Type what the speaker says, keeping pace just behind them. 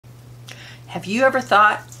Have you ever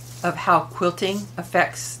thought of how quilting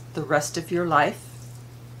affects the rest of your life?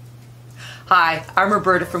 Hi, I'm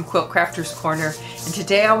Roberta from Quilt Crafters Corner, and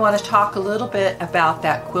today I want to talk a little bit about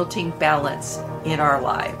that quilting balance in our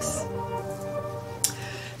lives.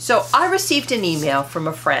 So I received an email from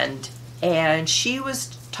a friend, and she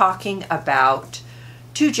was talking about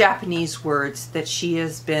two Japanese words that she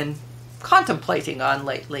has been contemplating on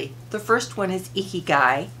lately. The first one is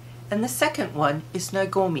Ikigai, and the second one is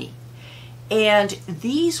Nagomi. And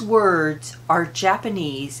these words are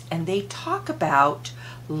Japanese, and they talk about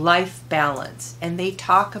life balance, and they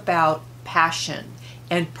talk about passion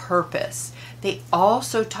and purpose. They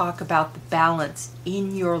also talk about the balance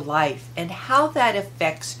in your life and how that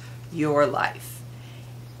affects your life.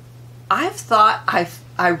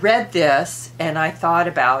 I read this and I thought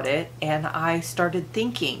about it, and I started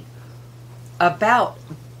thinking about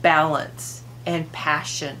balance and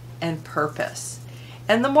passion and purpose.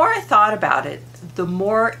 And the more I thought about it, the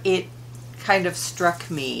more it kind of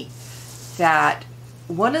struck me that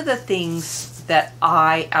one of the things that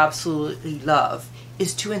I absolutely love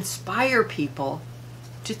is to inspire people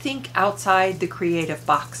to think outside the creative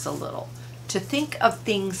box a little, to think of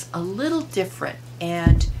things a little different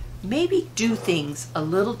and maybe do things a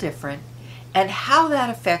little different, and how that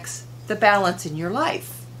affects the balance in your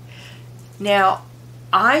life. Now,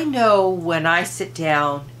 I know when I sit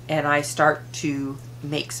down and I start to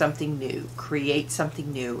make something new, create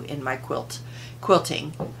something new in my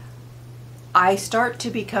quilting, I start to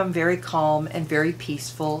become very calm and very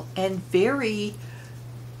peaceful and very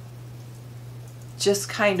just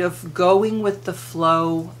kind of going with the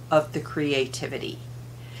flow of the creativity.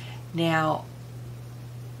 Now,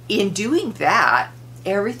 in doing that,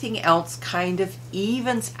 everything else kind of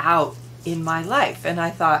evens out in my life. And I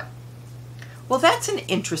thought, well, that's an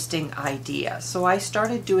interesting idea. So I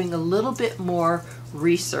started doing a little bit more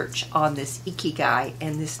research on this Ikigai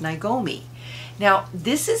and this Nagomi. Now,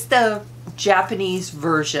 this is the Japanese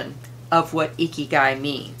version of what Ikigai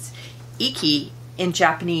means. Iki in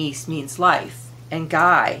Japanese means life, and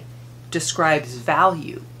Gai describes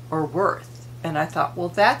value or worth. And I thought, well,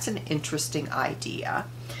 that's an interesting idea.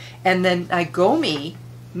 And then Nagomi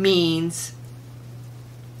means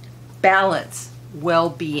balance,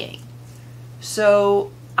 well-being.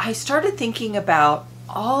 So I started thinking about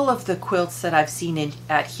all of the quilts that I've seen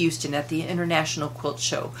at Houston at the International Quilt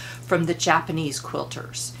Show from the Japanese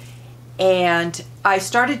quilters. And I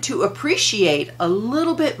started to appreciate a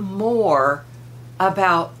little bit more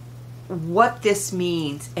about what this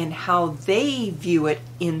means and how they view it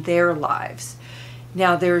in their lives.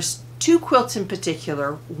 Now, there's two quilts in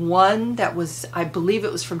particular. One that was, I believe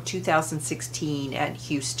it was from 2016 at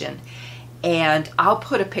Houston. And I'll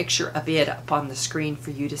put a picture of it up on the screen for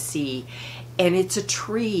you to see. And it's a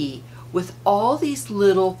tree with all these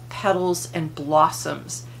little petals and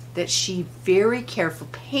blossoms that she very carefully,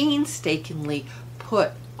 painstakingly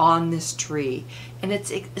put on this tree. And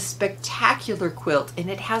it's a spectacular quilt, and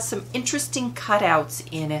it has some interesting cutouts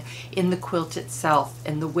in the quilt itself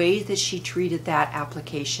and the way that she treated that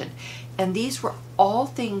application. And these were all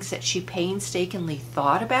things that she painstakingly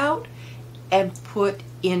thought about and put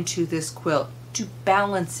into this quilt to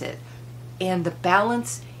balance it. And the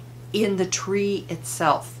balance in the tree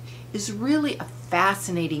itself is really a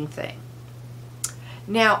fascinating thing.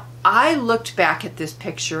 Now, I looked back at this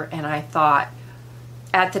picture and I thought,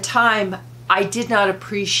 at the time, I did not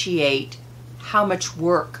appreciate how much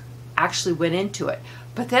work actually went into it.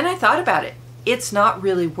 But then I thought about it. It's not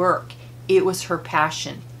really work. It was her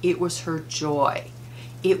passion. It was her joy.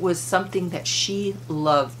 It was something that she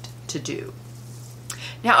loved to do.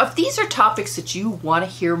 Now, if these are topics that you want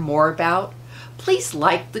to hear more about, please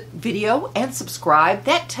like the video and subscribe.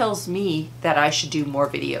 That tells me that I should do more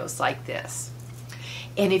videos like this.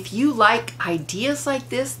 And if you like ideas like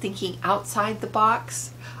this, thinking outside the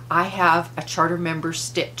box, I have a charter member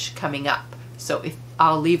stitch coming up. So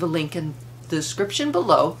I'll leave a link in the description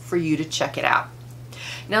below for you to check it out.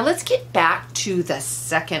 Now let's get back to the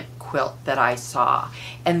second quilt that I saw.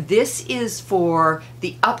 And this is for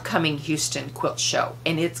the upcoming Houston Quilt Show.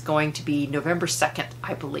 And it's going to be November 2nd,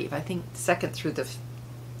 I believe. I think 2nd through the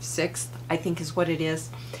 6th, I think is what it is.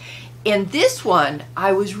 And this one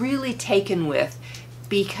I was really taken with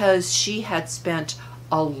because she had spent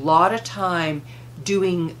a lot of time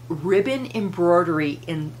doing ribbon embroidery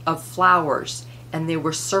of flowers, and they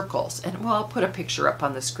were circles. And well, I'll put a picture up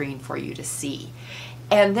on the screen for you to see.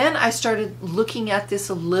 And then I started looking at this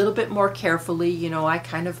a little bit more carefully. You know, I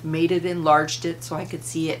kind of made it, enlarged it so I could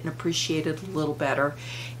see it and appreciate it a little better.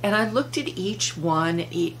 And I looked at each one,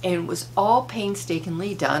 and it was all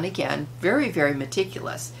painstakingly done, again, very, very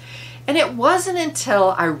meticulous. And it wasn't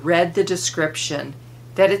until I read the description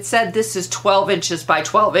that it said this is 12 inches by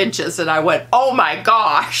 12 inches, and I went, oh my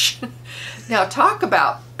gosh. Now talk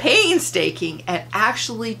about painstaking and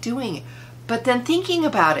actually doing it. But then thinking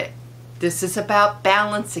about it, this is about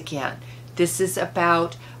balance again. This is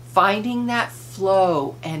about finding that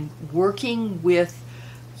flow and working with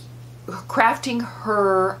crafting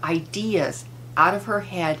her ideas out of her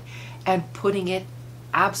head and putting it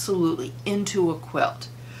absolutely into a quilt.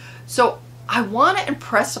 So I want to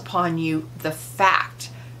impress upon you the fact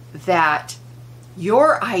that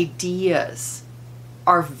your ideas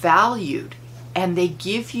are valued and they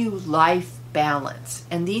give you life balance.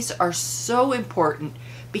 And these are so important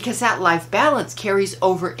because that life balance carries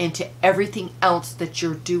over into everything else that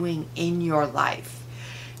you're doing in your life.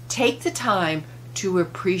 Take the time to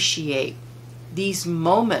appreciate these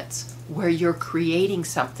moments where you're creating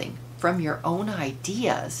something from your own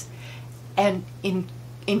ideas and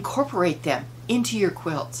incorporate them into your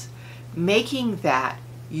quilts, making that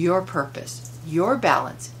your purpose, your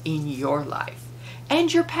balance in your life,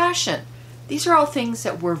 and your passion. These are all things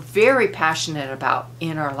that we're very passionate about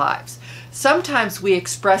in our lives. Sometimes we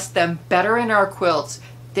express them better in our quilts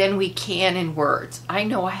than we can in words. I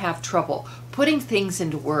know I have trouble putting things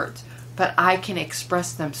into words, but I can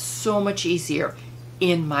express them so much easier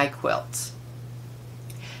in my quilts.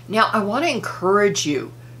 Now, I want to encourage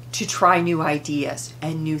you to try new ideas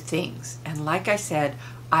and new things. And like I said,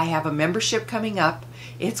 I have a membership coming up.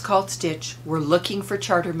 It's called Stitch. We're looking for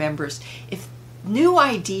charter members. If new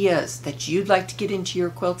ideas that you'd like to get into your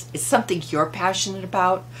quilts is something you're passionate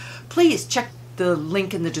about, please check the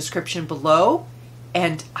link in the description below,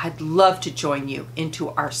 and I'd love to join you into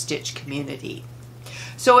our Stitch community.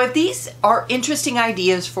 So if these are interesting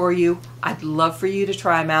ideas for you, I'd love for you to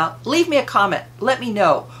try them out. Leave me a comment. Let me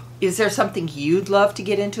know. Is there something you'd love to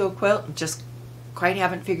get into a quilt and just quite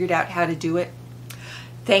haven't figured out how to do it?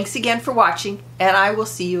 Thanks again for watching, and I will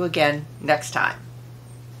see you again next time.